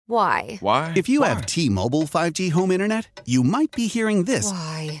Why? Why? If you have T-Mobile 5G home internet, you might be hearing this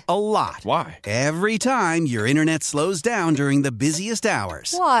Why? a lot. Why? Every time your internet slows down during the busiest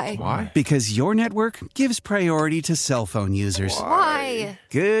hours. Why? Why? Because your network gives priority to cell phone users. Why?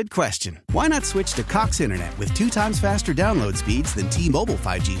 Good question. Why not switch to Cox Internet with 2 times faster download speeds than T-Mobile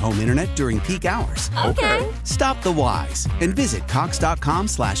 5G home internet during peak hours? Okay. Stop the whys and visit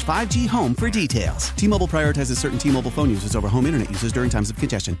cox.com/5G home for details. T-Mobile prioritizes certain T-Mobile phone users over home internet users during times of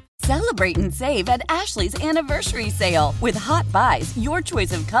congestion. Celebrate and save at Ashley's Anniversary Sale. With Hot Buys, your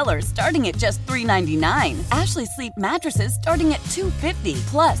choice of colors starting at just $3.99. Ashley Sleep mattresses starting at $2.50.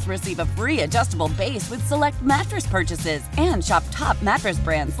 Plus, receive a free adjustable base with select mattress purchases. And shop top mattress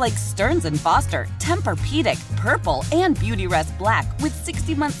brands like Stearns & Foster, Tempur-Pedic, Purple, and Beautyrest Black with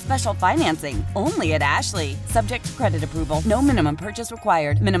 60-month special financing. Only at Ashley. Subject to credit approval. No minimum purchase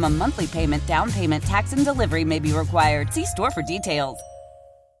required. Minimum monthly payment, down payment, tax, and delivery may be required. See store for details.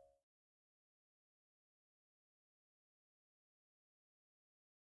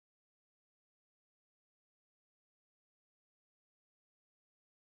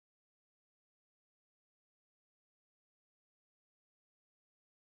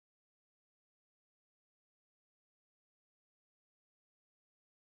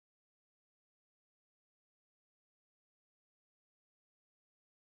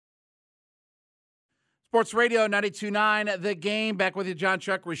 Sports Radio 92.9, The Game. Back with you, John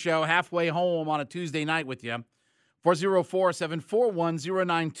Chuckery Show. Halfway home on a Tuesday night with you.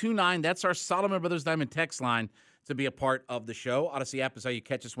 404-741-0929. That's our Solomon Brothers Diamond text line to be a part of the show. Odyssey app is how you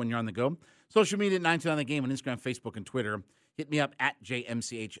catch us when you're on the go. Social media at 92.9 The Game on Instagram, Facebook, and Twitter. Hit me up at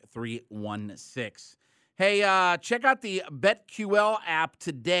JMCH316. Hey, check out the BetQL app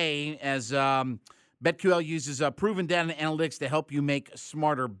today as BetQL uses proven data and analytics to help you make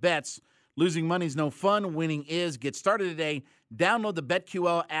smarter bets. Losing money is no fun. Winning is. Get started today. Download the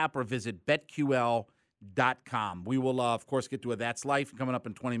BetQL app or visit BetQL.com. We will, of course, get to a That's Life coming up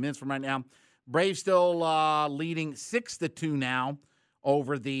in 20 minutes from right now. Braves still leading 6-2 now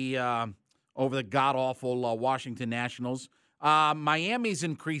over the god-awful Washington Nationals. Miami's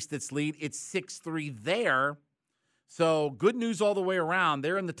increased its lead. It's 6-3 there. So good news all the way around.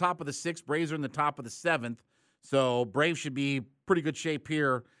 They're in the top of the 6th. Braves are in the top of the 7th. So Braves should be pretty good shape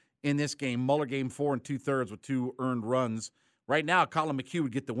here in this game. Muller game 4 2/3 with 2 earned runs. Right now, Colin McHugh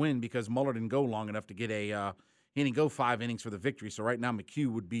would get the win because Muller didn't go long enough to get he didn't go 5 innings for the victory. So right now,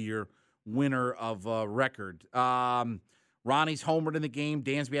 McHugh would be your winner of record. Ronnie's homered in the game.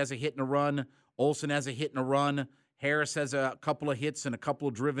 Dansby has a hit and a run. Olsen has a hit and a run. Harris has a couple of hits and a couple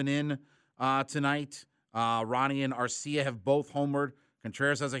of driven in tonight. Ronnie and Arcia have both homered.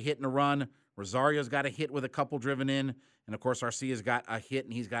 Contreras has a hit and a run. Rosario's got a hit with a couple driven in. And, of course, Arcia's got a hit,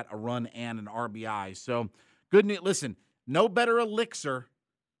 and he's got a run and an RBI. So, good news. Listen, no better elixir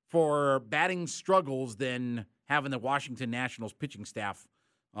for batting struggles than having the Washington Nationals pitching staff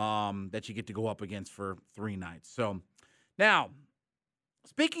that you get to go up against for 3 nights. So, now,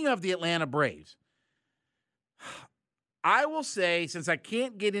 speaking of the Atlanta Braves, I will say, since I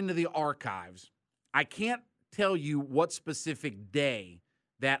can't get into the archives, I can't tell you what specific day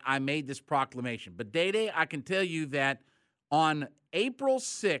that I made this proclamation. But, Day, I can tell you that on April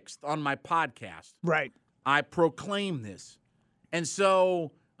 6th on my podcast, right, I proclaimed this. And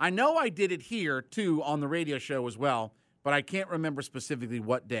so I know I did it here, too, on the radio show as well, but I can't remember specifically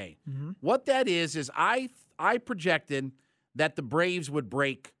what day. Mm-hmm. What that is I projected that the Braves would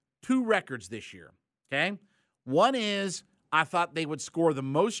break 2 records this year, okay? One is I thought they would score the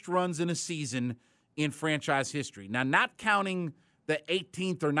most runs in a season in franchise history. Now, not counting the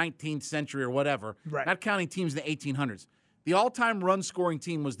 18th or 19th century or whatever, right, not counting teams in the 1800s. The all-time run-scoring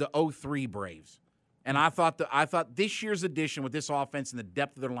team was the 03 Braves. And I thought this year's edition with this offense and the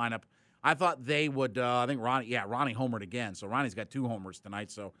depth of their lineup, I thought they would, I think Ronnie homered again. So Ronnie's got 2 homers tonight,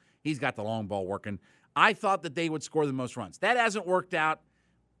 so he's got the long ball working. I thought that they would score the most runs. That hasn't worked out.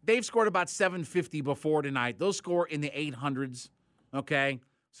 They've scored about 750 before tonight. They'll score in the 800s, okay?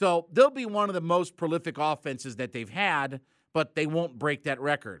 So they'll be one of the most prolific offenses that they've had, but they won't break that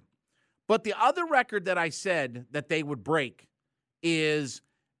record. But the other record that I said that they would break is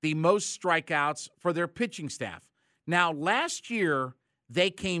the most strikeouts for their pitching staff. Now, last year, they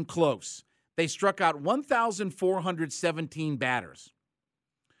came close. They struck out 1,417 batters.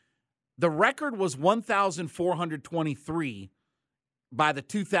 The record was 1,423 by the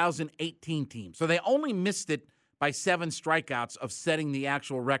 2018 team. So they only missed it by 7 strikeouts of setting the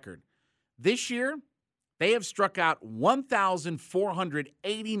actual record. This year, they have struck out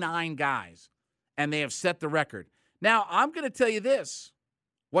 1,489 guys, and they have set the record. Now, I'm going to tell you this.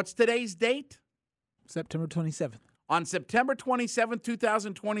 What's today's date? September 27th. On September 27,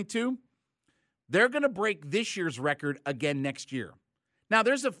 2022, they're going to break this year's record again next year. Now,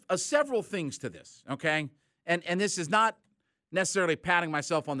 there's several things to this, okay? And this is not necessarily patting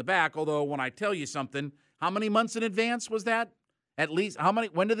myself on the back, although when I tell you something, how many months in advance was that? At least,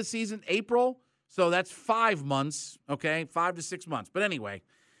 when did the season? April? So that's 5 months, okay? 5 to 6 months. But anyway,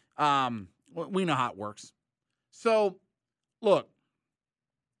 we know how it works. So, look,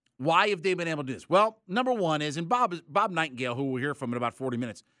 why have they been able to do this? Well, number one is, and Bob Nightingale, who we'll hear from in about 40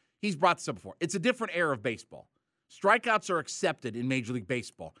 minutes, he's brought this up before. It's a different era of baseball. Strikeouts are accepted in Major League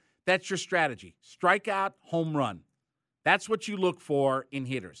Baseball. That's your strategy. Strikeout, home run. That's what you look for in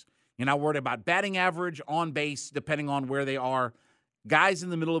hitters. You're not worried about batting average, on base, depending on where they are. Guys in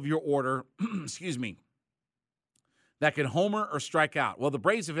the middle of your order, excuse me, that can homer or strike out. Well, the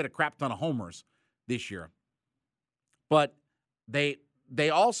Braves have hit a crap ton of homers this year. But they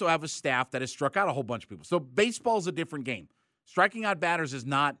also have a staff that has struck out a whole bunch of people. So baseball is a different game. Striking out batters is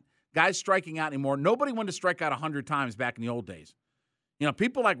not guys striking out anymore. Nobody wanted to strike out 100 times back in the old days. You know,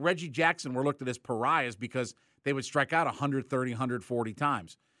 people like Reggie Jackson were looked at as pariahs because they would strike out 130, 140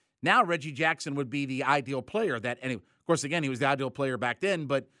 times. Now Reggie Jackson would be the ideal player. And of course, again, he was the ideal player back then.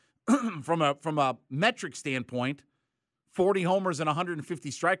 But from a metric standpoint, 40 homers and 150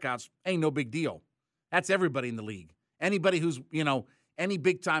 strikeouts ain't no big deal. That's everybody in the league. Anybody who's, any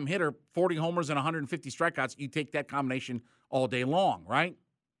big-time hitter, 40 homers and 150 strikeouts, you take that combination all day long, right?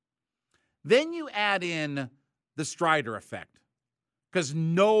 Then you add in the Strider effect because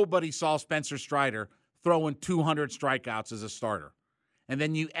nobody saw Spencer Strider throwing 200 strikeouts as a starter. And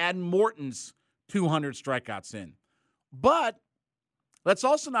then you add Morton's 200 strikeouts in. But let's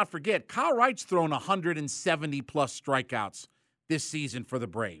also not forget, Kyle Wright's thrown 170-plus strikeouts this season for the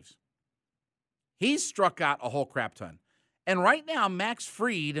Braves. He's struck out a whole crap ton. And right now, Max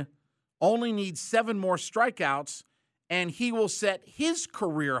Fried only needs 7 more strikeouts, and he will set his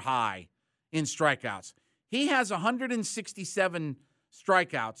career high in strikeouts. He has 167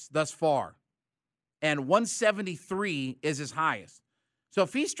 strikeouts thus far, and 173 is his highest. So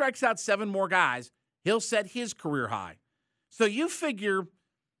if he strikes out 7 more guys, he'll set his career high. So you figure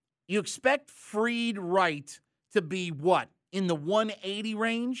you expect Fried Wright to be what? In the 180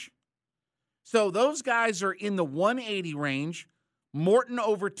 range? So those guys are in the 180 range, Morton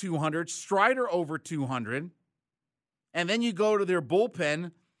over 200, Strider over 200, and then you go to their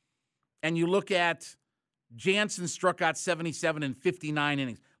bullpen and you look at Jansen struck out 77 in 59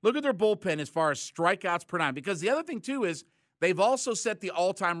 innings. Look at their bullpen as far as strikeouts per 9, because the other thing, too, is they've also set the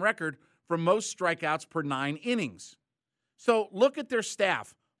all-time record for most strikeouts per 9 innings. So look at their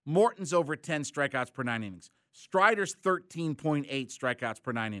staff. Morton's over 10 strikeouts per 9 innings. Strider's 13.8 strikeouts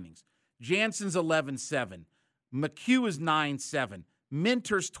per 9 innings. Jansen's 11.7. McHugh is 9.7.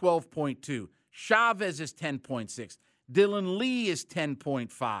 Minter's 12.2. Chavez is 10.6. Dylan Lee is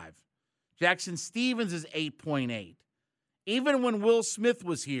 10.5. Jackson Stevens is 8.8. Even when Will Smith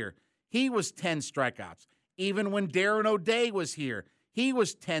was here, he was 10 strikeouts. Even when Darren O'Day was here, he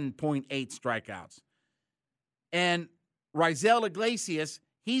was 10.8 strikeouts. And Raisel Iglesias,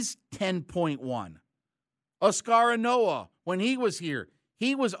 he's 10.1. Oscar Noah, when he was here,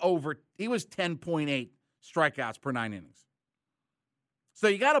 he was 10.8 strikeouts per 9 innings. So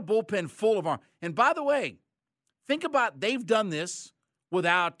you got a bullpen full of arm. And by the way, think about, they've done this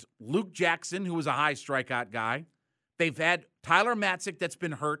without Luke Jackson, who was a high strikeout guy. They've had Tyler Matzik that's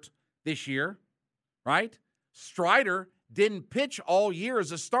been hurt this year, right? Strider didn't pitch all year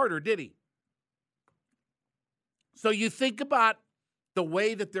as a starter, did he? So you think about the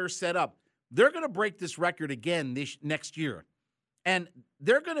way that they're set up. They're going to break this record again next year. And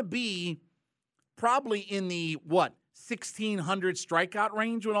they're going to be probably in the, 1,600 strikeout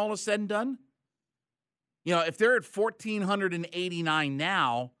range when all is said and done? If they're at 1,489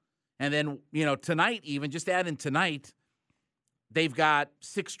 now, and then, tonight even, just add in tonight, they've got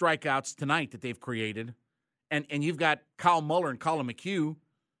 6 strikeouts tonight that they've created. And you've got Kyle Muller and Colin McHugh.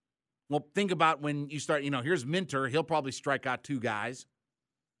 Well, think about when you start, here's Minter. He'll probably strike out 2 guys.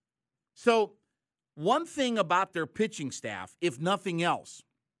 So one thing about their pitching staff, if nothing else,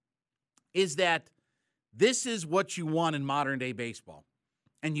 is that this is what you want in modern-day baseball.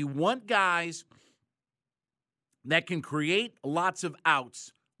 And you want guys that can create lots of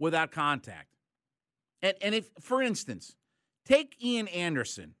outs without contact. And if, for instance, take Ian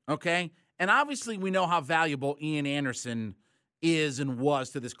Anderson, okay? And obviously we know how valuable Ian Anderson is and was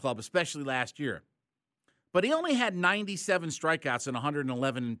to this club, especially last year. But he only had 97 strikeouts in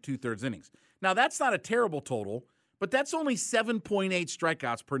 111 2/3 innings. Now, that's not a terrible total, but that's only 7.8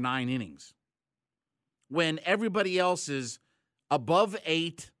 strikeouts per 9 innings. When everybody else is above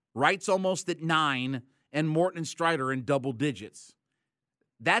 8, Wright's almost at 9, and Morton and Strider in double digits.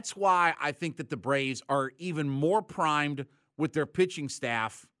 That's why I think that the Braves are even more primed with their pitching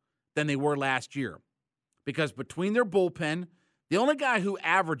staff than they were last year. Because between their bullpen, the only guy who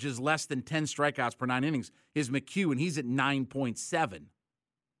averages less than 10 strikeouts per 9 innings is McHugh, and he's at 9.7.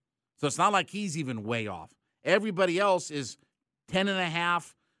 So it's not like he's even way off. Everybody else is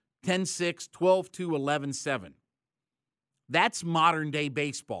 10.5, 10.6, 12.2, 11.7. That's modern-day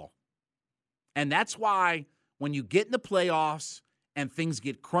baseball. And that's why when you get in the playoffs and things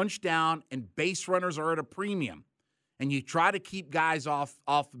get crunched down and base runners are at a premium and you try to keep guys off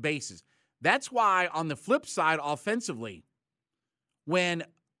the bases, that's why on the flip side offensively, when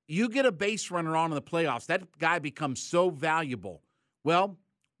you get a base runner on in the playoffs, that guy becomes so valuable. Well,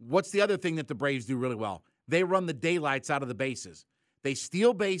 what's the other thing that the Braves do really well? They run the daylights out of the bases. They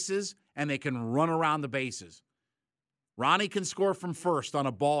steal bases, and they can run around the bases. Ronnie can score from first on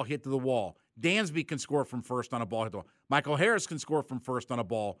a ball hit to the wall. Dansby can score from first on a ball hit to the wall. Michael Harris can score from first on a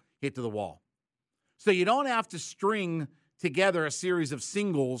ball hit to the wall. So you don't have to string together a series of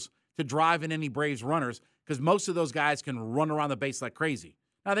singles to drive in any Braves runners because most of those guys can run around the base like crazy.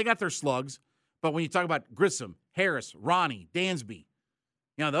 Now, they got their slugs, but when you talk about Grissom, Harris, Ronnie, Dansby,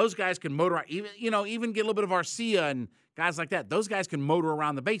 those guys can motor, even get a little bit of Arcia and guys like that. Those guys can motor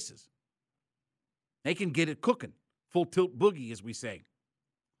around the bases. They can get it cooking, full tilt boogie, as we say.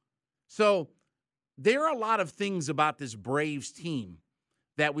 So there are a lot of things about this Braves team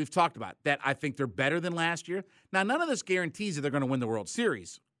that we've talked about that I think they're better than last year. Now, none of this guarantees that they're going to win the World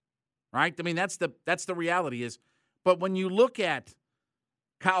Series, right? I mean, that's the reality is. But when you look at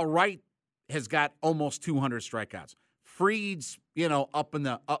Kyle Wright has got almost 200 strikeouts. Fried's, going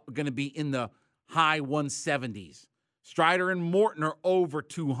to be in the high 170s. Strider and Morton are over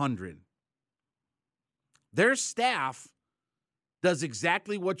 200. Their staff does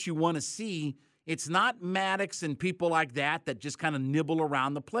exactly what you want to see. It's not Maddox and people like that just kind of nibble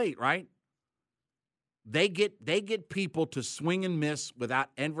around the plate, right? They get people to swing and miss without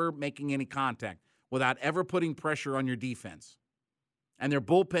ever making any contact, without ever putting pressure on your defense. And their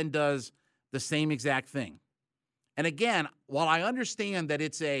bullpen does the same exact thing. And again, while I understand that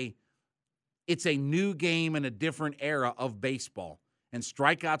it's a new game and a different era of baseball, and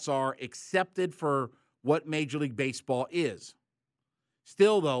strikeouts are accepted for what Major League Baseball is,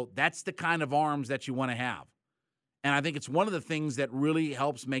 still, though, that's the kind of arms that you want to have. And I think it's one of the things that really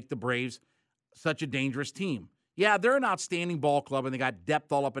helps make the Braves such a dangerous team. Yeah, they're an outstanding ball club, and they got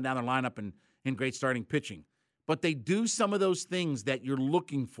depth all up and down their lineup and great starting pitching. But they do some of those things that you're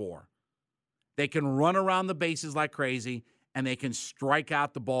looking for. They can run around the bases like crazy, and they can strike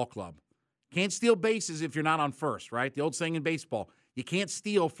out the ball club. Can't steal bases if you're not on first, right? The old saying in baseball, you can't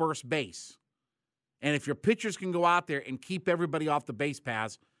steal first base. And if your pitchers can go out there and keep everybody off the base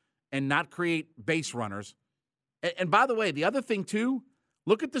paths and not create base runners. And by the way, the other thing, too,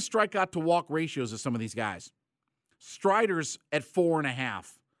 look at the strikeout to walk ratios of some of these guys. Strider's at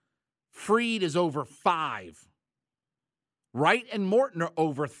 4.5. Fried is over 5. Wright and Morton are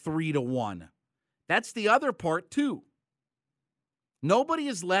over 3-1. That's the other part, too. Nobody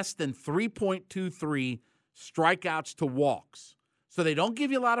is less than 3.23 strikeouts to walks. So they don't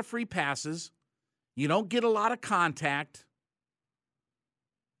give you a lot of free passes. You don't get a lot of contact.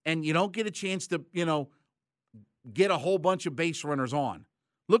 And you don't get a chance to, get a whole bunch of base runners on.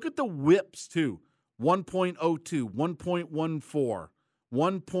 Look at the whips, too. 1.02, 1.14,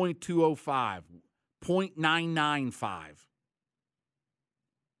 1.205, 0.995.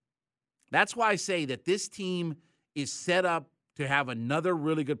 That's why I say that this team is set up to have another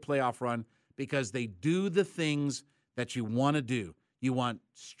really good playoff run because they do the things that you want to do. You want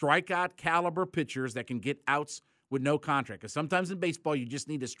strikeout caliber pitchers that can get outs with no contract. Because sometimes in baseball, you just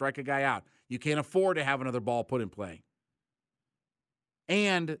need to strike a guy out. You can't afford to have another ball put in play.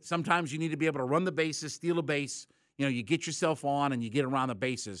 And sometimes you need to be able to run the bases, steal a base. You get yourself on and you get around the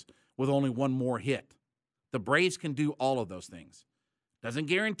bases with only one more hit. The Braves can do all of those things. Doesn't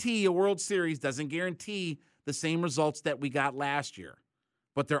guarantee a World Series, doesn't guarantee the same results that we got last year.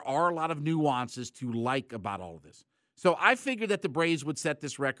 But there are a lot of nuances to like about all of this. So I figured that the Braves would set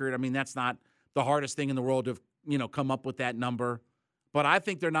this record. I mean, that's not the hardest thing in the world to, come up with that number. But I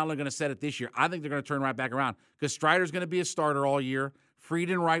think they're not only going to set it this year, I think they're going to turn right back around because Strider's going to be a starter all year.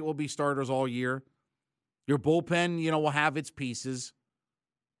 Fried and Wright will be starters all year. Your bullpen, will have its pieces,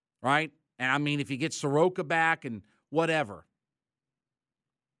 right? And, I mean, if you get Soroka back and whatever,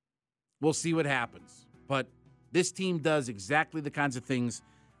 we'll see what happens. But this team does exactly the kinds of things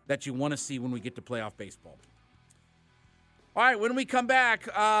that you want to see when we get to playoff baseball. All right, when we come back,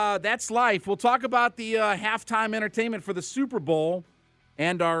 that's life. We'll talk about the halftime entertainment for the Super Bowl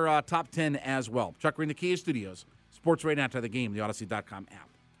and our top 10 as well. Chuck Green, the Kia Studios. Sports right after the game, the Odyssey.com app.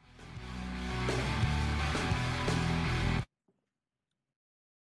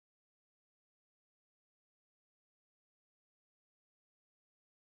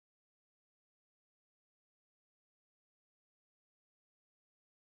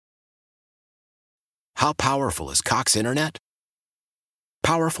 How powerful is Cox Internet?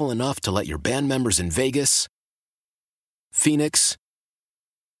 Powerful enough to let your band members in Vegas, Phoenix,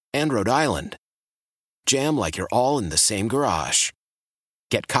 and Rhode Island jam like you're all in the same garage.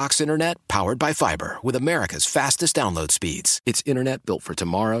 Get Cox Internet powered by fiber with America's fastest download speeds. It's internet built for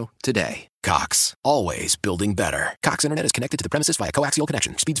tomorrow, today. Cox, always building better. Cox Internet is connected to the premises via coaxial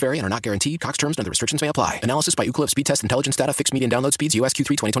connection. Speeds vary and are not guaranteed. Cox terms and other restrictions may apply. Analysis by Ookla Speed Test Intelligence Data. Fixed median download speeds. US Q3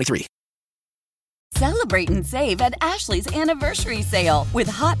 2023. Celebrate and save at Ashley's Anniversary Sale. With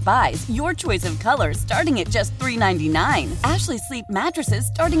Hot Buys, your choice of colors starting at just $3.99. Ashley Sleep mattresses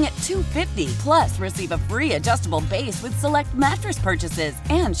starting at $2.50. Plus, receive a free adjustable base with select mattress purchases.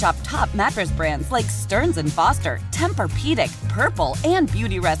 And shop top mattress brands like Stearns & Foster, Tempur-Pedic, Purple, and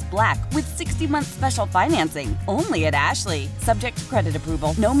Beautyrest Black with 60-month special financing. Only at Ashley. Subject to credit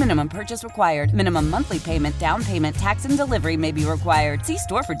approval. No minimum purchase required. Minimum monthly payment, down payment, tax, and delivery may be required. See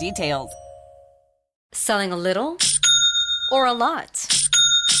store for details. Selling a little or a lot?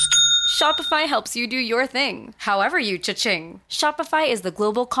 Shopify helps you do your thing, however you cha-ching. Shopify is the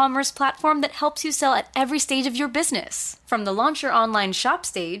global commerce platform that helps you sell at every stage of your business. From the launch your online shop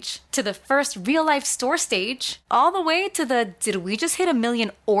stage, to the first real-life store stage, all the way to the did we just hit 1 million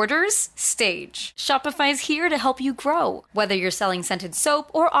orders stage. Shopify's here to help you grow. Whether you're selling scented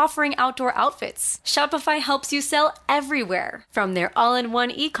soap or offering outdoor outfits, Shopify helps you sell everywhere. From their all-in-one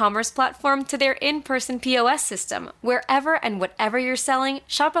e-commerce platform to their in-person POS system, wherever and whatever you're selling,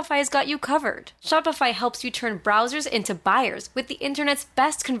 Shopify's got you covered. Shopify helps you turn browsers into buyers with the internet's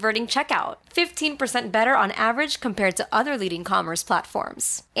best converting checkout. 15% better on average compared to other leading commerce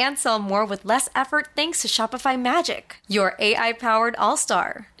platforms. And sell more with less effort thanks to Shopify Magic, your AI-powered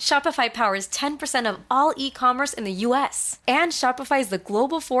all-star. Shopify powers 10% of all e-commerce in the US. And Shopify is the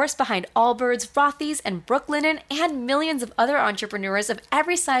global force behind Allbirds, Rothy's, and Brooklinen, and millions of other entrepreneurs of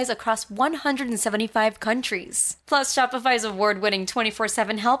every size across 175 countries. Plus, Shopify's award-winning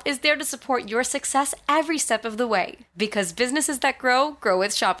 24/7 help is there to support your success every step of the way. Because businesses that grow, grow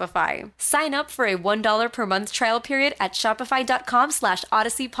with Shopify. Sign up for a $1 per month trial period at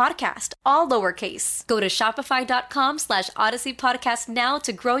shopify.com/Odyssey Podcast, all lowercase. Go to shopify.com/Odyssey Podcast now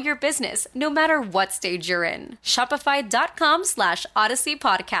to grow your business, no matter what stage you're in. Shopify.com/Odyssey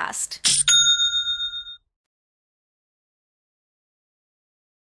Podcast.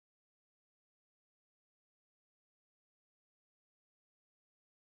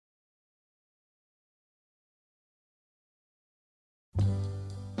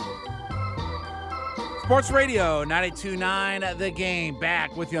 Sports Radio 92.9 The Game,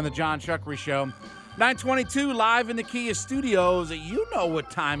 back with you on the John Chuckery Show. 9:22 live in the Kia Studios. You know what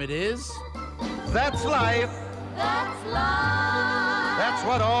time it is. That's life. That's life. That's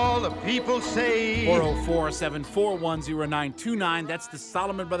what all the people say. 404-741-0929. That's the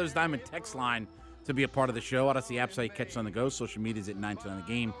Solomon Brothers Diamond text line to be a part of the show. Odyssey app site, catch it on the go. Social medias at 929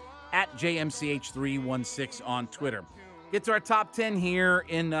 The Game, at JMCH316 on Twitter. Get to our top 10 here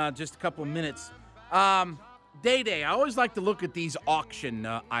in just a couple of minutes. Day, I always like to look at these auction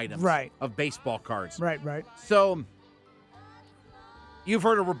items of baseball cards. Right. So, you've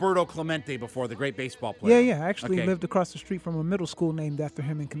heard of Roberto Clemente before, the great baseball player. Yeah. I actually lived across the street from a middle school named after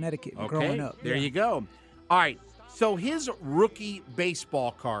him in Connecticut growing up. There you go. All right, so his rookie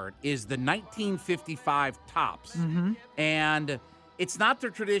baseball card is the 1955 Topps. Mm-hmm. And it's not the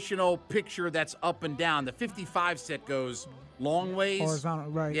traditional picture that's up and down. The 55 set goes long ways. Horizontal,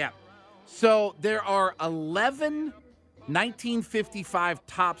 right. Yeah. So there are 11 1955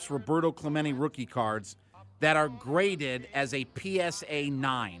 Topps Roberto Clemente rookie cards that are graded as a PSA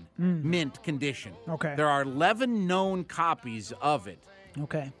 9 mint condition. Okay. There are 11 known copies of it.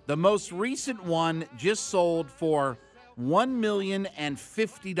 Okay. The most recent one just sold for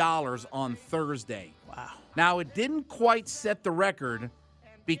 $1,050,000 on Thursday. Wow. Now, it didn't quite set the record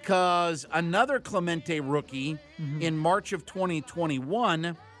because another Clemente rookie in March of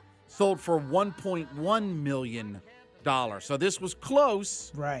 2021 sold for $1.1 million. So this was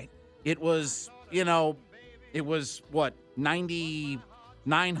close. Right. It was, it was what,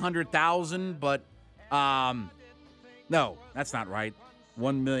 900,000, but no, that's not right.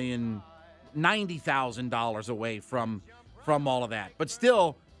 $1,090,000 away from all of that. But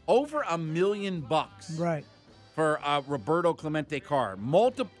still over $1 million. Right. For a Roberto Clemente card.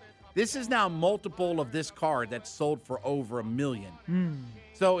 This is now multiple of this card that's sold for over $1 million.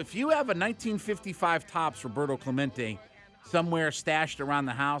 So if you have a 1955 Topps Roberto Clemente somewhere stashed around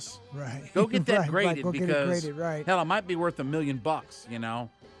the house, go get that graded because hell, it might be worth $1 million, you know.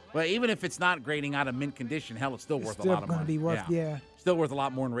 Well, even if it's not grading out of mint condition, hell, it's still worth a lot of money. Be worth, yeah. Still worth a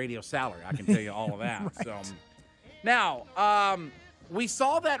lot more than radio salary. I can tell you all of that. So now, we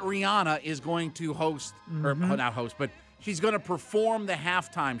saw that Rihanna is going to host, or not host, but she's going to perform the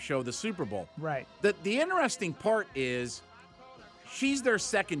halftime show, the Super Bowl. Right. The interesting part is she's their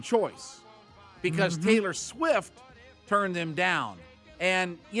second choice because Taylor Swift turned them down.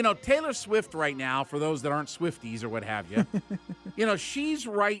 And, you know, Taylor Swift right now, for those that aren't Swifties or what have you, you know, she's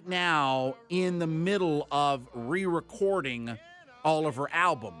right now in the middle of re-recording all of her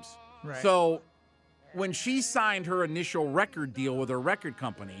albums. Right. So when she signed her initial record deal with her record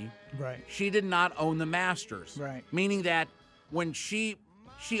company, she did not own the masters. Right. Meaning that when she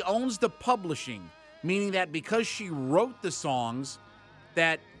owns the publishing, meaning that because she wrote the songs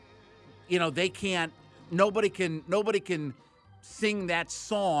that, you know, nobody can sing that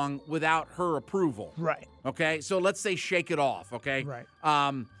song without her approval. Right. Okay? So let's say Shake It Off, okay? Right.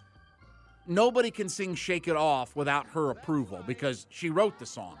 Nobody can sing Shake It Off without her approval because she wrote the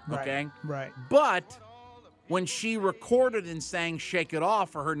song, okay? Right. But when she recorded and sang Shake It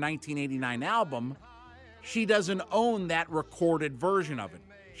Off for her 1989 album, she doesn't own that recorded version of it.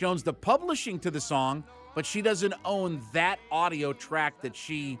 She owns the publishing to the song, but she doesn't own that audio track that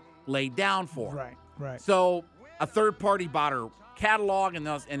she laid down for. Right. So a third party bought her catalog and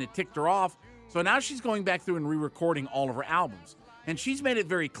it ticked her off. So now she's going back through and re-recording all of her albums. And she's made it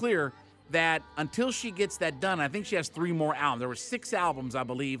very clear that until she gets that done, I think she has 3 more albums. There were 6 albums, I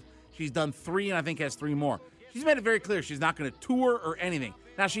believe. She's done 3 and I think has 3 more. She's made it very clear she's not going to tour or anything.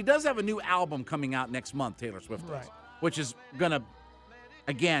 Now, she does have a new album coming out next month, Taylor Swift does, which is going to,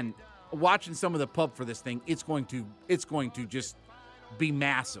 again, watching some of the pub for this thing, it's going to just be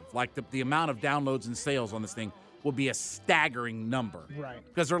massive. Like the amount of downloads and sales on this thing will be a staggering number. Right.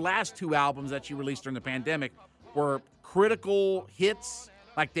 Because her last 2 albums that she released during the pandemic were critical hits.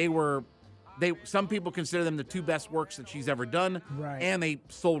 Like some people consider them the 2 best works that she's ever done. Right. And they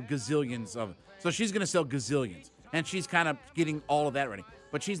sold gazillions of them. So she's going to sell gazillions. And she's kind of getting all of that ready.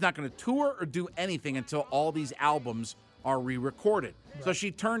 But she's not going to tour or do anything until all these albums are re-recorded. Right. So she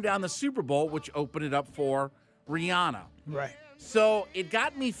turned down the Super Bowl, which opened it up for Rihanna. Right. So it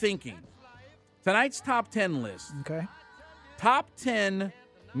got me thinking. Tonight's top 10 list. Okay. Top 10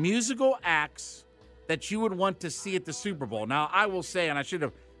 musical acts that you would want to see at the Super Bowl. Now, I will say, and I should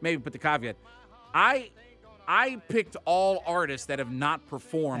have maybe put the caveat, I picked all artists that have not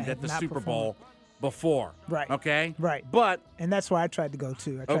performed at the Super Bowl before. Right. Okay? Right. And that's why I tried to go,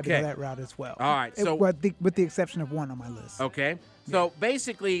 too. I tried to go that route as well. All right. So, with the exception of one on my list. Okay. So,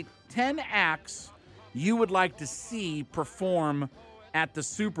 basically, 10 acts you would like to see perform at the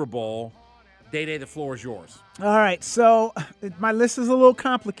Super Bowl. Day, the floor is yours. All right. So, my list is a little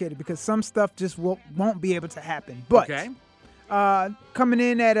complicated because some stuff just won't be able to happen. But coming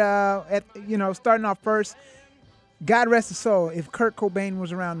in at starting off first, God rest his soul, if Kurt Cobain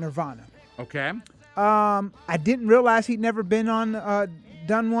was around Nirvana. Okay. I didn't realize he'd never been on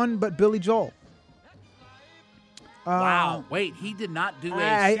done one, but Billy Joel. Wow. Wait, he did not do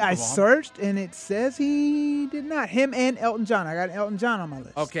a I searched, and it says he did not. Him and Elton John. I got Elton John on my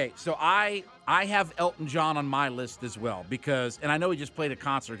list. Okay, so I have Elton John on my list as well because, and I know he just played a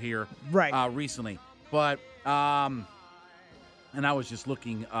concert here recently, but and I was just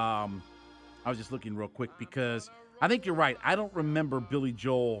looking real quick because I think you're right. I don't remember Billy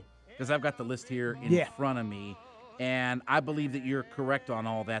Joel because I've got the list here in front of me, and I believe that you're correct on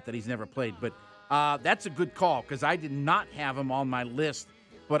all that he's never played, but that's a good call because I did not have him on my list,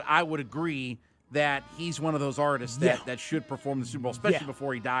 but I would agree that he's one of those artists that should perform the Super Bowl, especially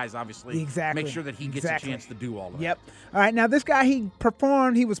before he dies, obviously. Exactly. Make sure that he gets a chance to do all of it. Yep. All right, now this guy, he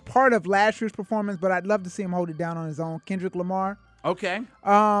was part of last year's performance, but I'd love to see him hold it down on his own. Kendrick Lamar. Okay.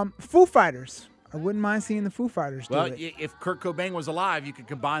 Foo Fighters. I wouldn't mind seeing the Foo Fighters do it. Well, if Kurt Cobain was alive, you could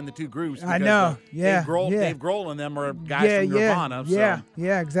combine the 2 groups. I know. Dave Grohl and them are guys from Nirvana.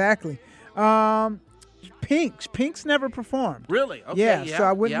 Yeah, exactly. Pink's never performed. Really? Okay. Yeah, so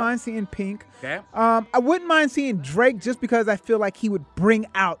I wouldn't mind seeing Pink. Okay. I wouldn't mind seeing Drake just because I feel like he would bring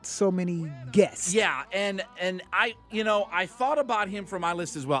out so many guests. Yeah, and I thought about him for my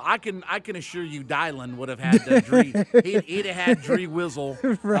list as well. I can assure you Dylan would have had Dree. He'd have had Dree Wizzle.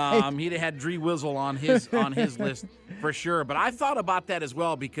 Right. He'd have had Dree Wizzle on his list for sure. But I thought about that as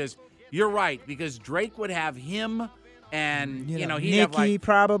well because you're right, because Drake would have him. And he'd Nicki have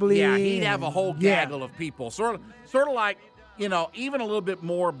probably. Yeah, he'd have a whole gaggle of people. Sort of like even a little bit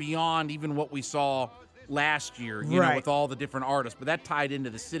more beyond even what we saw last year, you know, with all the different artists. But that tied into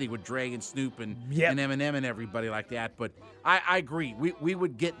the city with Dre and Snoop and Eminem and everybody like that. But I agree. We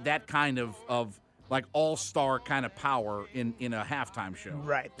would get that kind of like all-star kind of power in a halftime show.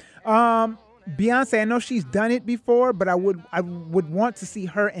 Right. Beyonce, I know she's done it before, but I would want to see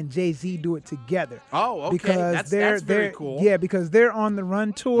her and Jay-Z do it together. Oh, okay. Because that's very cool. Yeah, because they're on the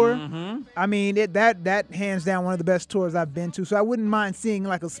Run tour. Mm-hmm. I mean, that hands down one of the best tours I've been to. So I wouldn't mind seeing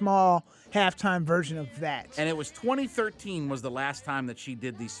like a small halftime version of that. And it was 2013 was the last time that she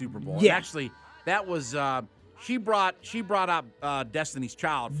did the Super Bowl. Yeah. And actually, that was she brought out Destiny's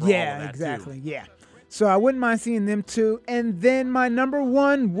Child for all of that exactly. too. Yeah. So I wouldn't mind seeing them too. And then my number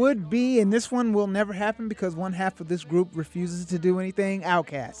one would be, and this one will never happen because one half of this group refuses to do anything,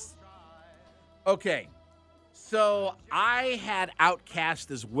 Outkast. Okay. So I had Outkast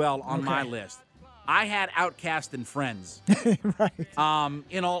as well on my list. I had Outkast and Friends. Right.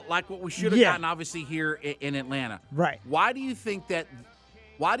 Like what we should have gotten obviously here in Atlanta. Right. Why do you think that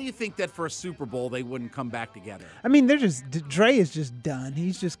for a Super Bowl they wouldn't come back together? I mean, Dre is just done.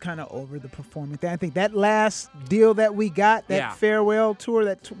 He's just kind of over the performing thing. I think that last deal that we got, that farewell tour,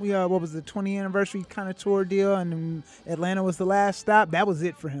 what was the 20th anniversary kind of tour deal, and Atlanta was the last stop, that was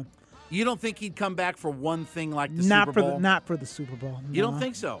it for him. You don't think he'd come back for one thing like the Super Bowl? Not for the Super Bowl. No. You don't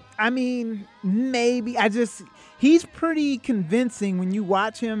think so? I mean, maybe. He's pretty convincing when you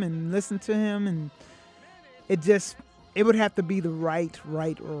watch him and listen to him, and it would have to be the right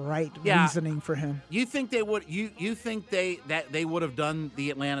reasoning for him. You think they would? You think they would have done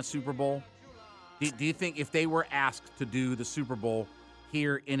the Atlanta Super Bowl? Do you think if they were asked to do the Super Bowl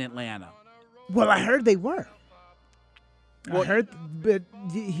here in Atlanta? Well, I heard they were. Well, I heard, but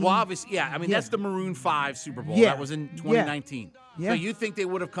obviously, yeah. I mean, that's the Maroon 5 Super Bowl. That was in 2019. Yeah. So you think they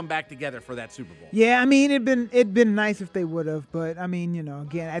would have come back together for that Super Bowl? Yeah, I mean, it'd been nice if they would have, but I mean,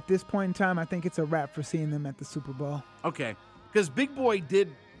 again, at this point in time, I think it's a wrap for seeing them at the Super Bowl. Okay, because Big Boy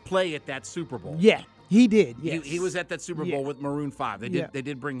did play at that Super Bowl. Yeah, he did. Yes. He was at that Super Bowl with Maroon 5. They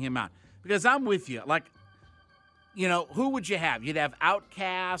did bring him out. Because I'm with you. Like, who would you have? You'd have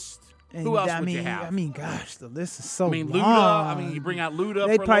Outkast. And who else would you have? I mean, gosh, the list is so long. Luda. You bring out Luda.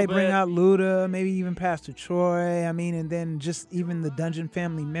 They'd probably bring out Luda, maybe even Pastor Troy. I mean, and then just even the Dungeon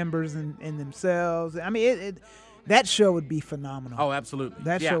family members and themselves. I mean, that show would be phenomenal. Oh, absolutely.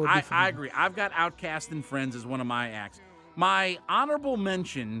 That show would be phenomenal. I agree. I've got Outkast and Friends as one of my acts. My honorable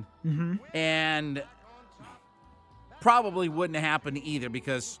mention, and probably wouldn't happen either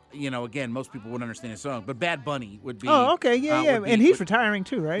because, again, most people wouldn't understand the song. But Bad Bunny would be. Oh, okay. Yeah. And he's retiring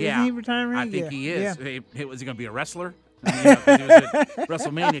too, right? Yeah. Isn't he retiring? I think he is. Yeah. Was he going to be a wrestler? 'Cause he was at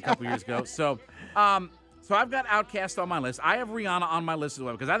WrestleMania a couple years ago. So I've got Outkast on my list. I have Rihanna on my list as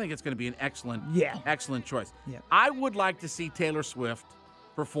well because I think it's going to be an excellent choice. Yeah. I would like to see Taylor Swift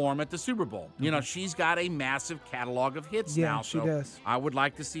perform at the Super Bowl. She's got a massive catalog of hits now. She so does. I would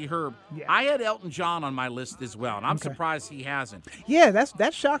like to see her. Yeah. I had Elton John on my list as well, and I'm surprised he hasn't. Yeah,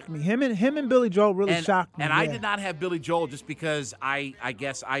 that shocked me. Him and Billy Joel really shocked me. And I did not have Billy Joel just because I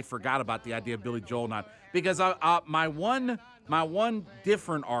guess I forgot about the idea of Billy Joel not because my one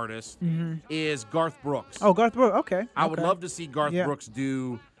different artist is Garth Brooks. Oh, Garth Brooks. Okay. I would love to see Garth Brooks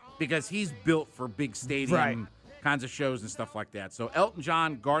do because he's built for big stadium kinds of shows and stuff like that. So Elton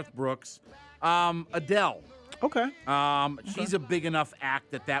John, Garth Brooks, Adele. Okay. She's a big enough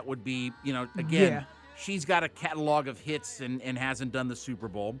act that would be, again, she's got a catalog of hits and hasn't done the Super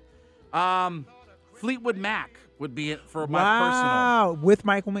Bowl. Fleetwood Mac would be it for my personal. Wow, with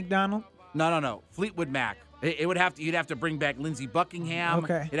Michael McDonald? No. Fleetwood Mac. You'd have to bring back Lindsey Buckingham.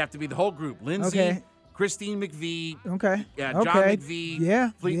 Okay. It'd have to be the whole group. Lindsey, Christine McVie. Okay. Yeah, okay. John McVie.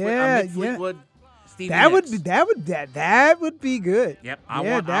 Yeah. Fleetwood. Yeah. Fleetwood. Stevie That Nicks. would be good. Yep.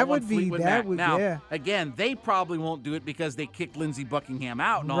 I want Fleetwood Mac. Now, yeah. again, they probably won't do it because they kicked Lindsey Buckingham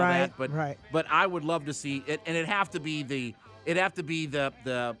out and all that. But I would love to see it, and it'd have to be the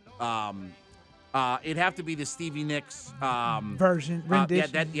Stevie Nicks version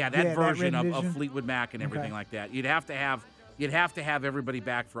rendition. That version of Fleetwood Mac and everything like that. You'd have to have everybody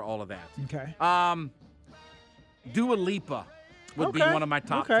back for all of that. Okay. Dua Lipa would be one of my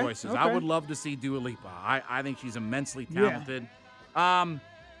top choices. I would love to see Dua Lipa. I think she's immensely talented. And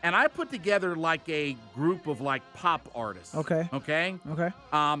I put together like a group of like pop artists. Okay.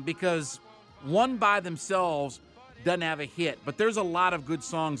 Because one by themselves doesn't have a hit, but there's a lot of good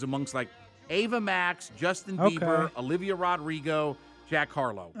songs amongst like Ava Max, Justin Bieber, Olivia Rodrigo, Jack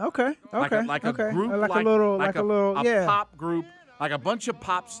Harlow. Okay. Like a group, like a pop group, like a bunch of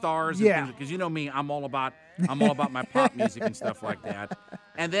pop stars. Yeah. Because you know me, I'm all about my pop music and stuff like that.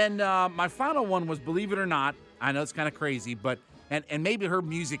 And then my final one was, believe it or not, I know it's kind of crazy, but and maybe her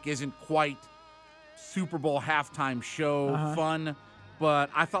music isn't quite Super Bowl halftime show fun, but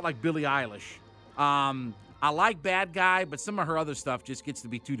I thought like Billie Eilish. I like Bad Guy, but some of her other stuff just gets to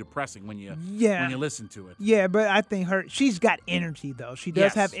be too depressing when you listen to it. Yeah, but I think she's got energy, though. She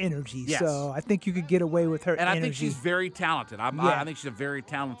does have energy, yes. So I think you could get away with her and energy. I think she's very talented. I think she's a very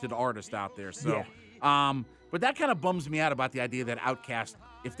talented artist out there. So, but that kind of bums me out about the idea that Outkast,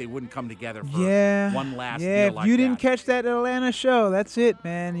 if they wouldn't come together for one last deal if like you that. didn't catch that Atlanta show, that's it,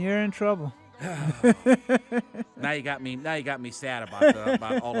 man. You're in trouble. Now you got me sad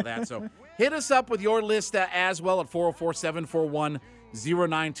about all of that. So hit us up with your list as well at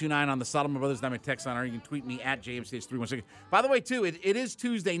 404-741-0929 on the Solomon Brothers Dynamic text line, or you can tweet me at JMCH316. By the way, too, it is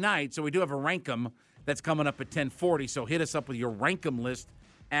Tuesday night, so we do have a Rankum that's coming up at 10:40. So hit us up with your Rankum list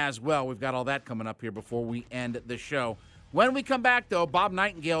as well. We've got all that coming up here before we end the show. When we come back, though, Bob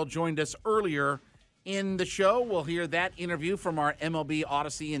Nightingale joined us earlier in the show. We'll hear that interview from our MLB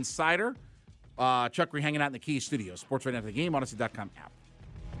Odyssey insider. Chuck Reed hanging out in the Key Studios. Sports right after the game, Odyssey.com app.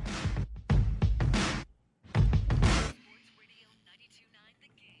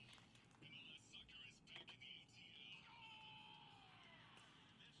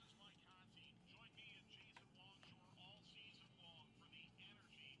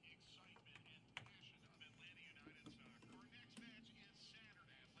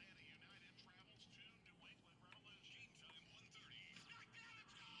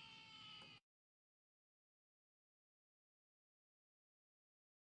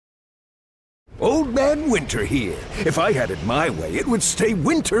 Old Man Winter here. If I had it my way, it would stay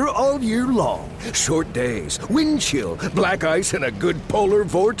winter all year long. Short days, wind chill, black ice, and a good polar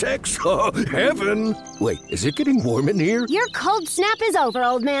vortex. Oh, heaven! Wait, is it getting warm in here? Your cold snap is over,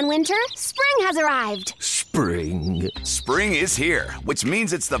 Old Man Winter. Spring has arrived. Spring. Spring is here, which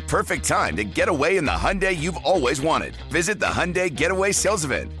means it's the perfect time to get away in the Hyundai you've always wanted. Visit the Hyundai Getaway Sales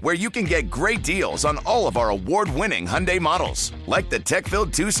Event, where you can get great deals on all of our award-winning Hyundai models, like the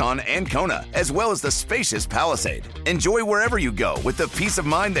tech-filled Tucson and Kona, as well as the spacious Palisade. Enjoy wherever you go with the peace of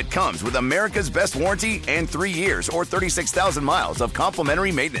mind that comes with America's best warranty and 3 years or 36,000 miles of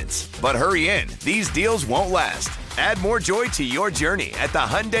complimentary maintenance. But hurry in, these deals won't last. Add more joy to your journey at the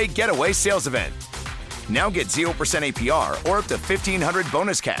Hyundai Getaway Sales Event. Now get 0% APR or up to $1,500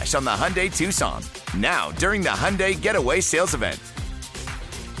 bonus cash on the Hyundai Tucson. Now, during the Hyundai Getaway Sales Event.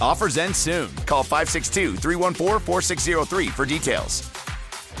 Offers end soon. Call 562-314-4603 for details.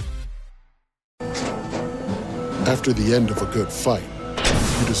 After the end of a good fight,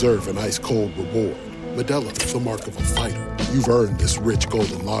 you deserve an ice-cold reward. Modelo is the mark of a fighter. You've earned this rich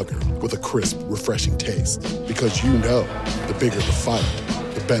golden lager with a crisp, refreshing taste. Because you know, the bigger the fight,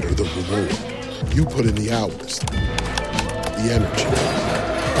 the better the reward. You put in the hours, the energy,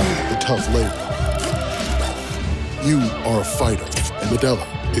 the tough labor. You are a fighter, and Modelo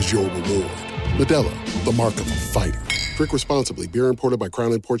is your reward. Modelo, the mark of a fighter. Drink responsibly. Beer imported by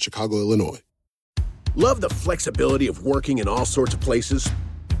Crown Imports, Chicago, Illinois. Love the flexibility of working in all sorts of places?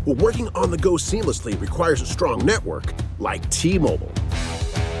 Well, working on the go seamlessly requires a strong network like T-Mobile.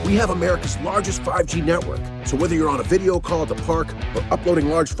 We have America's largest 5G network, so whether you're on a video call at the park or uploading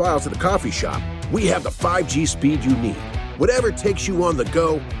large files at the coffee shop, we have the 5G speed you need. Whatever takes you on the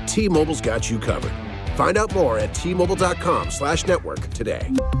go, T-Mobile's got you covered. Find out more at T-Mobile.com/network today.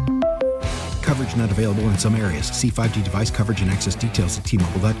 Coverage not available in some areas. See 5G device coverage and access details at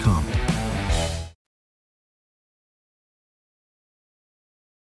T-Mobile.com.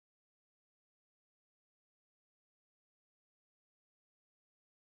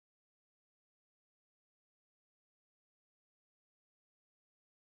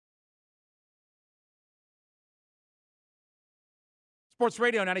 Sports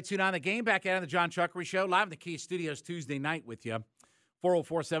Radio 92.9 The Game, back out of the John Chuckery Show, live in the Key Studios Tuesday night with you.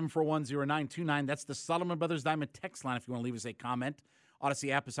 404-741-0929. That's the Solomon Brothers Diamond text line if you want to leave us a comment.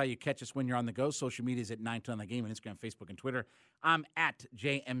 Odyssey app is how you catch us when you're on the go. Social media is at 92.9 The Game on Instagram, Facebook, and Twitter. I'm at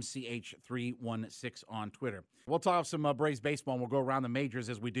JMCH316 on Twitter. We'll talk some Braves baseball, and we'll go around the majors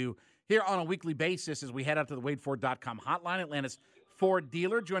as we do here on a weekly basis as we head out to the WadeFord.com hotline. Atlanta's Ford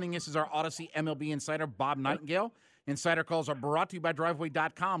dealer. Joining us is our Odyssey MLB insider, Bob Nightingale. Insider calls are brought to you by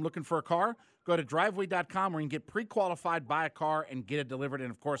Driveway.com. Looking for a car? Go to Driveway.com where you can get pre-qualified, buy a car, and get it delivered. And,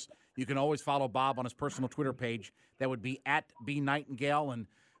 of course, you can always follow Bob on his personal Twitter page. That would be at @BNightingale. And,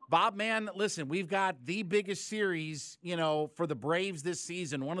 Bob, man, listen, we've got the biggest series, for the Braves this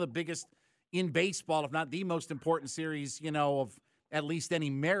season, one of the biggest in baseball, if not the most important series, of at least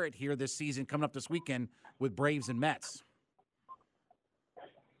any merit here this season coming up this weekend with Braves and Mets.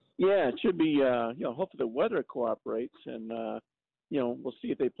 Yeah, it should be, hopefully the weather cooperates. And, we'll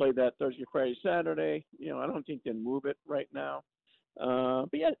see if they play that Thursday, Friday, Saturday. I don't think they move it right now.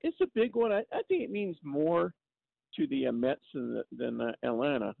 But yeah, it's a big one. I think it means more to the Mets than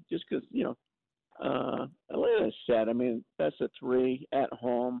Atlanta, just because Atlanta's set. I mean, that's a 3 at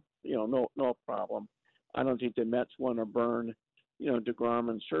home. No problem. I don't think the Mets want to burn, DeGrom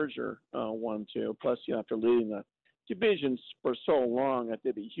and Scherzer 1-2. Plus, after leading the divisions for so long, that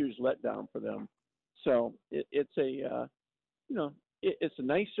would be a huge letdown for them. So it's a it's a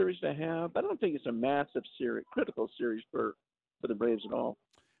nice series to have. I don't think it's a massive series, critical series for the Braves at all.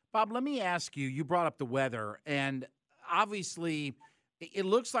 Bob, let me ask you, you brought up the weather, and obviously it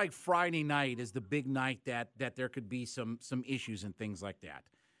looks like Friday night is the big night that there could be some issues and things like that.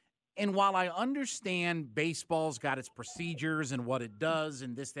 And while I understand baseball's got its procedures and what it does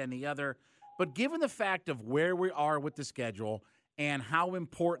and this, that, and the other, but given the fact of where we are with the schedule and how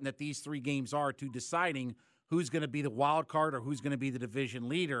important that these 3 games are to deciding who's going to be the wild card or who's going to be the division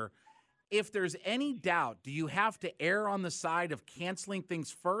leader, if there's any doubt, do you have to err on the side of canceling things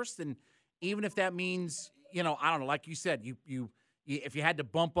first? And even if that means, I don't know, like you said, you if you had to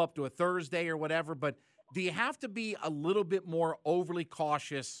bump up to a Thursday or whatever, but do you have to be a little bit more overly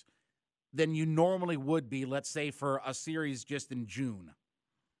cautious than you normally would be, let's say, for a series just in June?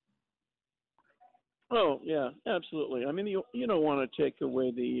 Oh, yeah, absolutely. I mean, you don't want to take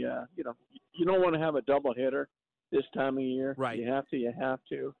away the, you don't want to have a double hitter this time of year. Right. You have to.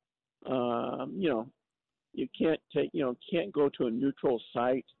 You can't go to a neutral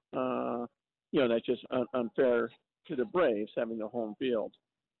site. That's just unfair to the Braves having the home field.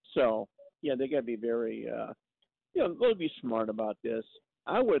 So, yeah, they got to be very, they'll be smart about this.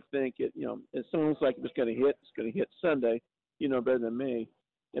 I would think it sounds like it's going to hit Sunday, better than me.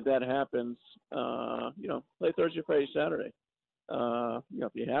 If that happens, play Thursday, Friday, Saturday.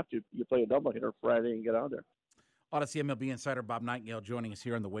 If you have to, you play a double hitter Friday and get out of there. Odyssey MLB insider Bob Nightingale joining us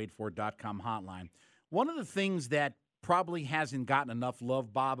here on the WadeFord.com hotline. One of the things that probably hasn't gotten enough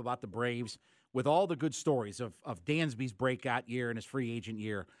love, Bob, about the Braves, with all the good stories of Dansby's breakout year and his free agent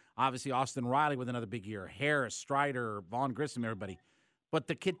year, obviously Austin Riley with another big year, Harris, Strider, Vaughn Grissom, everybody. But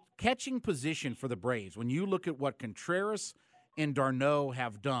the catching position for the Braves, when you look at what Contreras and d'Arnaud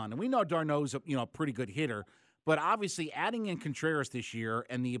have done, and we know d'Arnaud's a pretty good hitter, but obviously adding in Contreras this year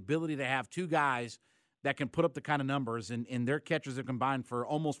and the ability to have 2 guys that can put up the kind of numbers, and their catchers are combined for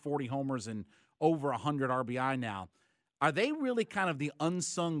almost 40 homers and over 100 RBI now. Are they really kind of the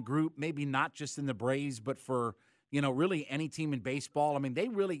unsung group, maybe not just in the Braves, but for, really any team in baseball? I mean,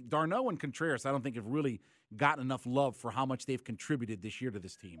 d'Arnaud and Contreras, I don't think have really gotten enough love for how much they've contributed this year to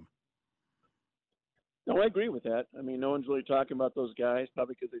this team. No, I agree with that. I mean, no one's really talking about those guys,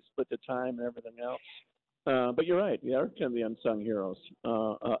 probably because they split the time and everything else. But you're right. They are kind of the unsung heroes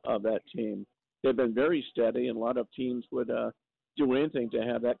of that team. They've been very steady, and a lot of teams would do anything to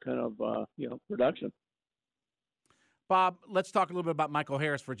have that kind of, production. Bob, let's talk a little bit about Michael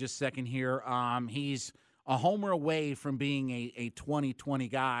Harris for just a second here. He's a homer away from being a 2020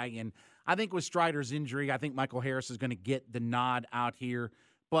 guy, and I think with Strider's injury, I think Michael Harris is going to get the nod out here.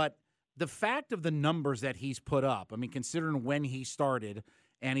 But the fact of the numbers that he's put up, I mean, considering when he started,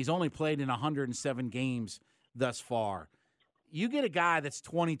 and he's only played in 107 games thus far, you get a guy that's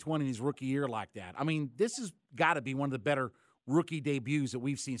 2020 in his rookie year like that. I mean, this has got to be one of the better rookie debuts that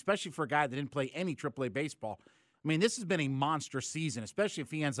we've seen, especially for a guy that didn't play any AAA baseball. I mean, this has been a monster season, especially if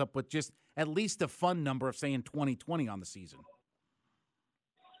he ends up with just at least a fun number of saying 2020 on the season.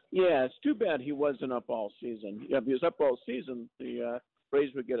 Yeah, it's too bad he wasn't up all season. If he was up all season, the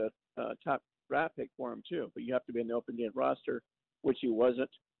Braves would get a top draft pick for him too. But you have to be in the open game roster, which he wasn't.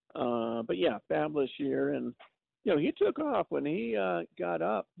 But yeah, fabulous year, and he took off when he got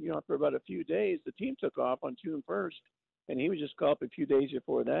up. For about a few days, the team took off on June 1st, and he was just called up a few days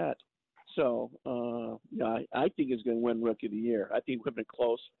before that. So I think he's going to win Rookie of the Year. I think it would have been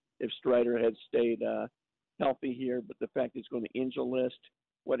close if Strider had stayed healthy here, but the fact he's going to injury list,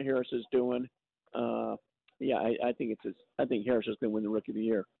 what Harris is doing, I think Harris is going to win the Rookie of the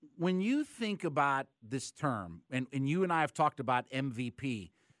Year. When you think about this term, and you and I have talked about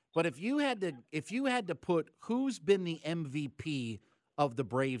MVP, but if you had to put who's been the MVP of the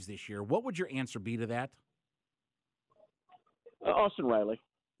Braves this year, what would your answer be to that? Austin Riley.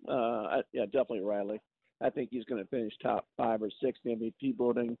 Definitely Riley. I think he's going to finish top 5 or 6 in the MVP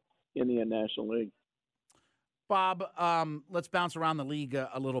voting in the National League. Bob, let's bounce around the league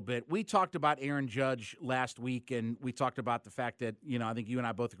a little bit. We talked about Aaron Judge last week, and we talked about the fact that, I think you and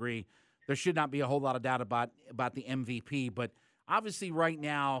I both agree there should not be a whole lot of doubt about the MVP, but obviously right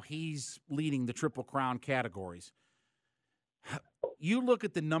now he's leading the Triple Crown categories. You look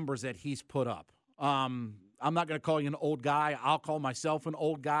at the numbers that he's put up. I'm not going to call you an old guy. I'll call myself an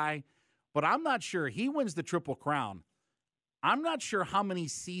old guy. But I'm not sure. He wins the Triple Crown. I'm not sure how many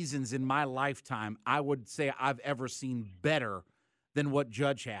seasons in my lifetime I would say I've ever seen better than what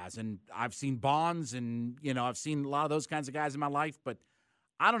Judge has. And I've seen Bonds and, I've seen a lot of those kinds of guys in my life. But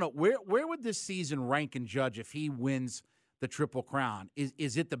I don't know. Where would this season rank in Judge if he wins the Triple Crown?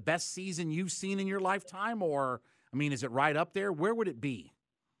 Is it the best season you've seen in your lifetime? Or, is it right up there? Where would it be?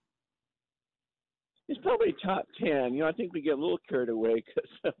 It's probably top 10. I think we get a little carried away because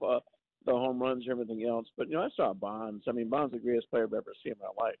of the home runs and everything else. But, I saw Bonds. Bonds is the greatest player I've ever seen in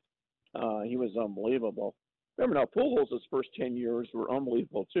my life. He was unbelievable. Remember now, Pujols' first 10 years were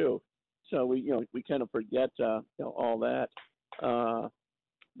unbelievable too. So we kind of forget all that.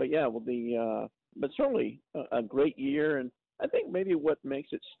 But yeah, but certainly a great year. And I think maybe what makes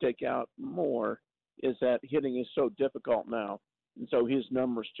it stick out more is that hitting is so difficult now, and so his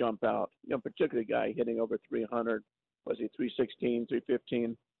numbers jump out. Particularly a guy hitting over 300. Was he 316,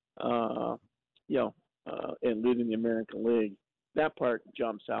 315? And leading the American League. That part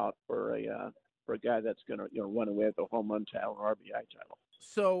jumps out for a guy that's going to run away with a home run title or RBI title.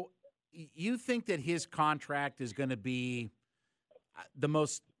 So you think that his contract is going to be the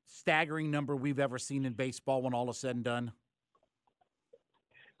most staggering number we've ever seen in baseball when all is said and done?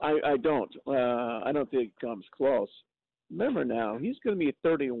 I don't. I don't think it comes close. Remember now, he's going to be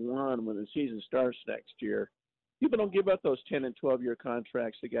 31 when the season starts next year. People don't give up those 10 and 12-year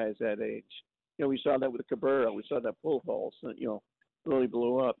contracts to guys that age. We saw that with Cabrera. We saw that Pujols, really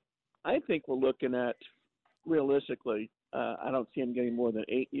blew up. I think we're looking at, realistically, I don't see him getting more than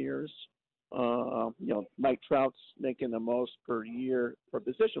 8 years. Mike Trout's making the most per year for a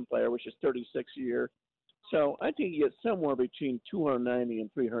position player, which is 36 a year. So I think he gets somewhere between 290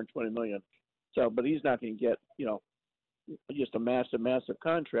 and 320 million. So, but he's not going to get, just a massive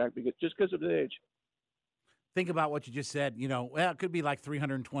contract because of his age. Think about what you just said. It could be like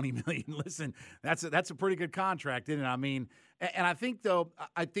 320 million. Listen, that's a pretty good contract, isn't it? And I think to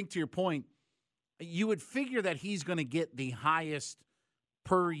your point, you would figure that he's going to get the highest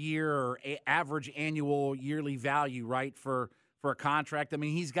per year or average annual yearly value, right, for a contract.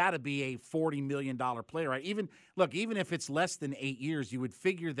 He's got to be a $40 million player, right? Even if it's less than 8 years, you would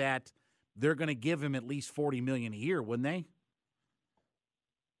figure that they're going to give him at least $40 million a year, wouldn't they?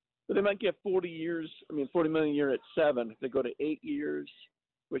 But they might get 40 years. $40 million a year at 7. If they go to 8 years,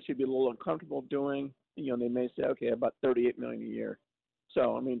 which he'd be a little uncomfortable doing, they may say, okay, about 38 million a year.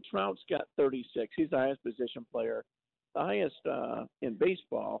 So, Trout's got 36. He's the highest position player. The highest in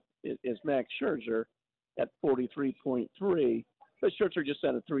baseball is Max Scherzer at 43.3. But Scherzer just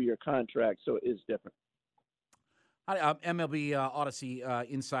had a 3-year contract, so it is different. Hi, MLB Odyssey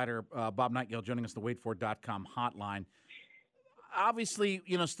insider Bob Nightingale joining us, the WaitFor.com hotline. Obviously,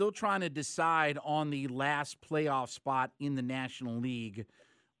 still trying to decide on the last playoff spot in the National League.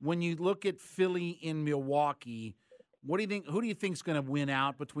 When you look at Philly in Milwaukee, what do you think? Who do you think is going to win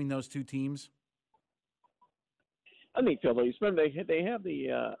out between those two teams? I think Phillies. Remember, they have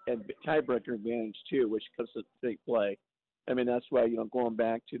the tiebreaker advantage too, which comes to big play. That's why going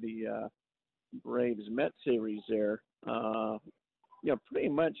back to the Braves Mets series there. Pretty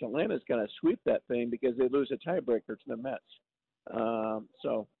much Atlanta's going to sweep that thing because they lose a tiebreaker to the Mets.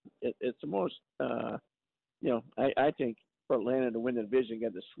 So it's the most, I think for Atlanta to win the division,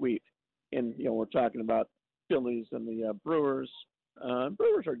 get the sweep. And, we're talking about Phillies and the Brewers.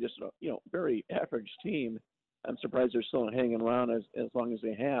 Brewers are just a, very average team. I'm surprised they're still hanging around as long as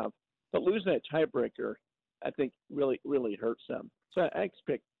they have. But losing that tiebreaker, I think really, really hurts them. So I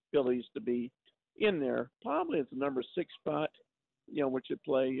expect Phillies to be in there. Probably it's the number 6 spot, which would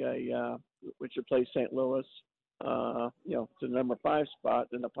play St. Louis. To the number 5 spot,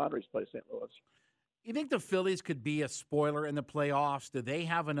 then the Padres play St. Louis. You think the Phillies could be a spoiler in the playoffs? Do they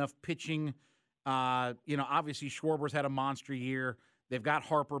have enough pitching? Obviously Schwarber's had a monster year. They've got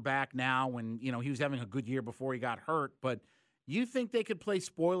Harper back now when, he was having a good year before he got hurt. But you think they could play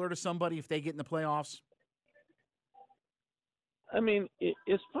spoiler to somebody if they get in the playoffs?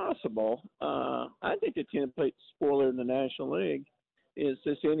 It's possible. I think the team that played spoiler in the National League is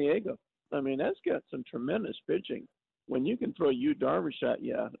San Diego. That's got some tremendous pitching. When you can throw Yu Darvish at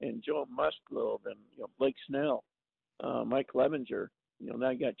you and Joe Musgrove and Blake Snell, Mike Clevenger,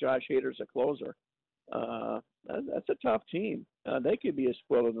 now you got Josh Hader as a closer. That's a tough team. They could be a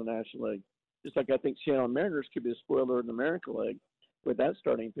spoiler in the National League, just like I think Seattle Mariners could be a spoiler in the American League with that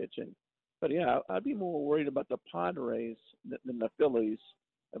starting pitching. But yeah, I'd be more worried about the Padres than the Phillies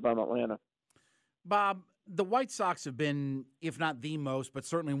if I'm Atlanta. Bob, the White Sox have been, if not the most, but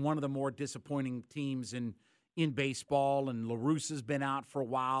certainly one of the more disappointing teams in baseball, and La Russa's been out for a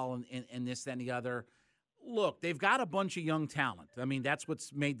while, and this, that, and the other. look, they've got a bunch of young talent. I mean, that's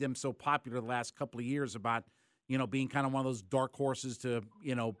what's made them so popular the last couple of years about, being kind of one of those dark horses to,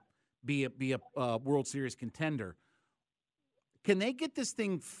 be a World Series contender. Can they get this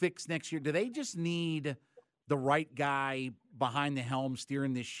thing fixed next year? Do they just need the right guy behind the helm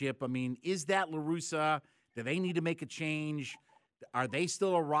steering this ship? I mean, is that La Russa? Do they need to make a change? Are they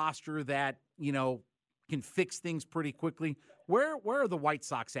still a roster that, can fix things pretty quickly? Where are the White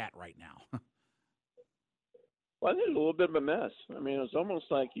Sox at right now? Well, I think it's a little bit of a mess. I mean, it's almost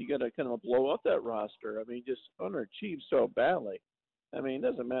like you got to kind of blow up that roster. I mean, just underachieved so badly. I mean, it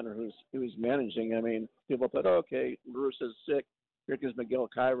doesn't matter who's managing. I mean, people thought, okay, Russa's sick. Here comes Miguel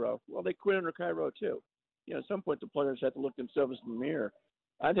Cairo. Well, they quit under Cairo too. At some point the players have to look themselves in the mirror.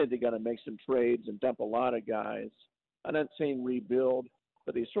 I think they got to make some trades and dump a lot of guys. I'm not saying rebuild,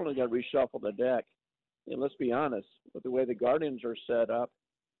 but they certainly got to reshuffle the deck. And let's be honest, with the way the Guardians are set up,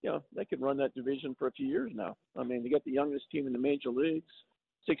 they could run that division for a few years now. I mean, they got the youngest team in the major leagues,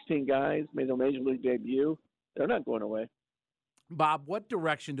 16 guys, made their major league debut. They're not going away. Bob, what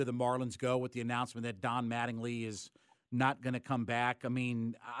direction do the Marlins go with the announcement that Don Mattingly is not going to come back? I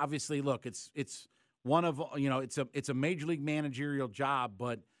mean, obviously, look, it's one of, it's a major league managerial job,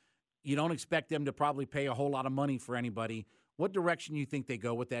 but you don't expect them to probably pay a whole lot of money for anybody. What direction do you think they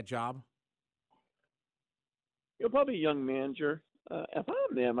go with that job? Probably a young manager. If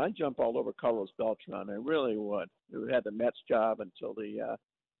I'm them, I'd jump all over Carlos Beltran. I really would. Who had the Mets job until the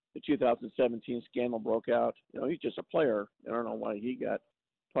 2017 scandal broke out. He's just a player. I don't know why he got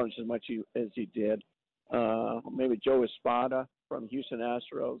punished as much as he did. Maybe Joe Espada from Houston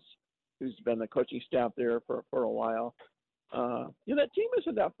Astros, who's been the coaching staff there for a while. That team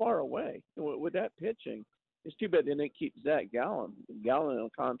isn't that far away. With that pitching, it's too bad they didn't keep Zach Gallen in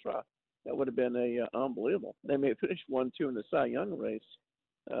Alcantara. That would have been unbelievable. They may have finished 1-2 in the Cy Young race,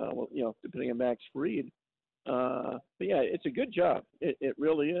 depending on Max Fried. But, yeah, it's a good job. It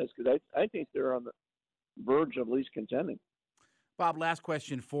really is, because I think they're on the verge of at least contending. Bob, last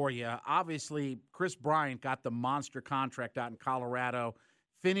question for you. Obviously, Chris Bryant got the monster contract out in Colorado,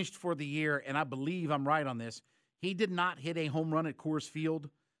 finished for the year, and I believe I'm right on this. He did not hit a home run at Coors Field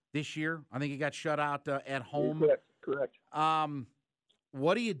this year. I think he got shut out at home. Correct.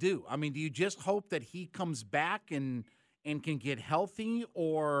 What do you do? I mean, do you just hope that he comes back and can get healthy,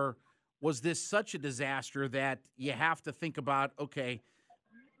 or was this such a disaster that you have to think about, okay,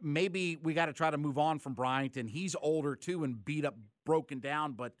 maybe we got to try to move on from Bryant, and he's older too and beat up, broken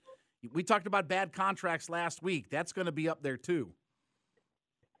down, but we talked about bad contracts last week. That's going to be up there too.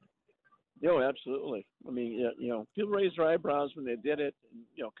 Absolutely. I mean, people raised their eyebrows when they did it,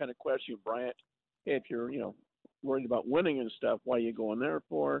 and, kind of question Bryant. Hey, if you're, worried about winning and stuff, why are you going there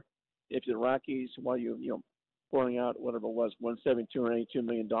for? If you're the Rockies, why are you, pouring out whatever it was, $172 or $82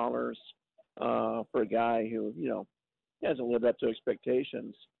 million for a guy who, hasn't lived up to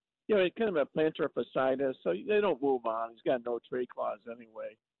expectations. It's kind of a plantar fasciitis, so they don't move on. He's got no trade clause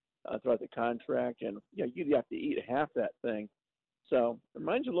anyway throughout the contract, and you'd have to eat half that thing. So it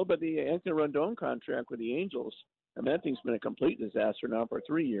reminds you a little bit of the Anthony Rendon contract with the Angels. I mean, that thing's been a complete disaster now for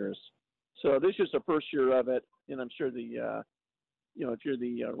 3 years. So this is the first year of it, and I'm sure if you're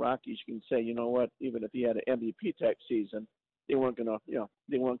the Rockies, you can say, you know what, even if he had an MVP type season, they weren't going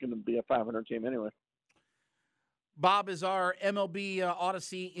to be a 500 team anyway. Bob is our MLB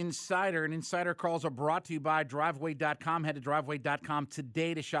Odyssey insider, and insider calls are brought to you by Driveway.com. Head to Driveway.com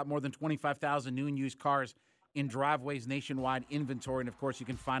today to shop more than 25,000 new and used cars in Driveway's nationwide inventory, and of course, you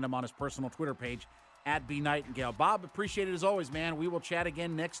can find him on his personal Twitter page at @BNightingale. Bob, appreciate it as always, man. We will chat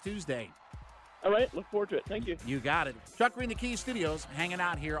again next Tuesday. All right, look forward to it. Thank you. You got it. Chuck Green, the Key Studios, hanging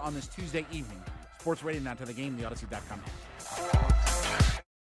out here on this Tuesday evening. Sports Radio 9 to the game, the Odyssey.com app.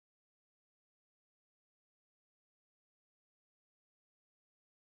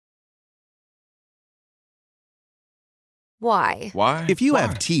 Why? Why? If you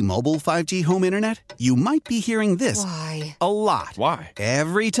have T-Mobile 5G home internet, you might be hearing this Why? a lot. Why?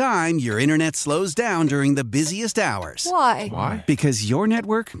 Every time your internet slows down during the busiest hours. Why? Why? Because your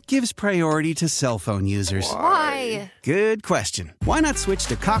network gives priority to cell phone users. Why? Good question. Why not switch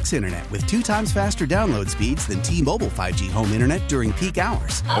to Cox Internet with 2 times faster download speeds than T-Mobile 5G home internet during peak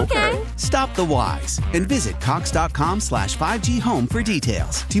hours? Okay. Stop the whys and visit Cox.com/5G home for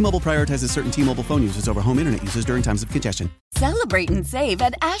details. T-Mobile prioritizes certain T-Mobile phone users over home internet users during times of congestion. Celebrate and save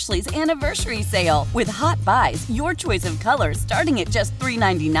at Ashley's Anniversary Sale. With Hot Buys, your choice of colors starting at just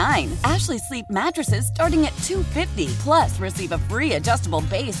 $3.99. Ashley Sleep mattresses starting at $2.50. Plus, receive a free adjustable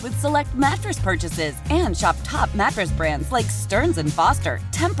base with select mattress purchases. And shop top mattress brands like Stearns & Foster,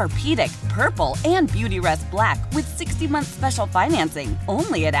 Tempur-Pedic, Purple, and Beautyrest Black with 60-month special financing.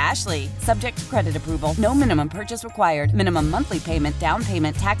 Only at Ashley. Subject to credit approval. No minimum purchase required. Minimum monthly payment, down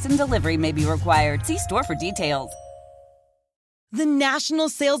payment, tax, and delivery may be required. See store for details. The national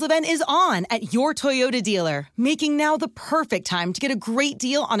sales event is on at your Toyota dealer, making now the perfect time to get a great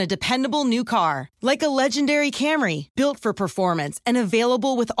deal on a dependable new car. Like a legendary Camry, built for performance and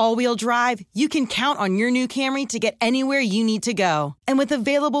available with all-wheel drive, you can count on your new Camry to get anywhere you need to go. And with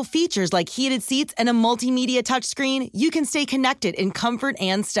available features like heated seats and a multimedia touchscreen, you can stay connected in comfort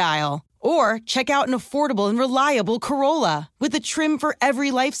and style. Or check out an affordable and reliable Corolla with a trim for every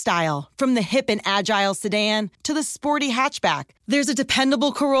lifestyle, from the hip and agile sedan to the sporty hatchback. There's a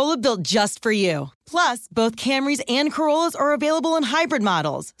dependable Corolla built just for you. Plus, both Camrys and Corollas are available in hybrid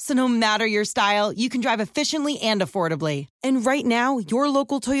models, so no matter your style, you can drive efficiently and affordably. And right now, your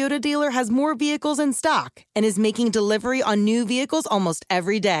local Toyota dealer has more vehicles in stock and is making delivery on new vehicles almost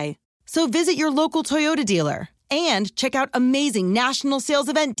every day. So visit your local Toyota dealer. And check out amazing national sales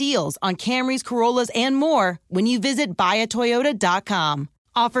event deals on Camrys, Corollas, and more when you visit buyatoyota.com.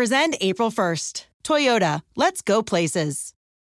 Offers end April 1st. Toyota, let's go places.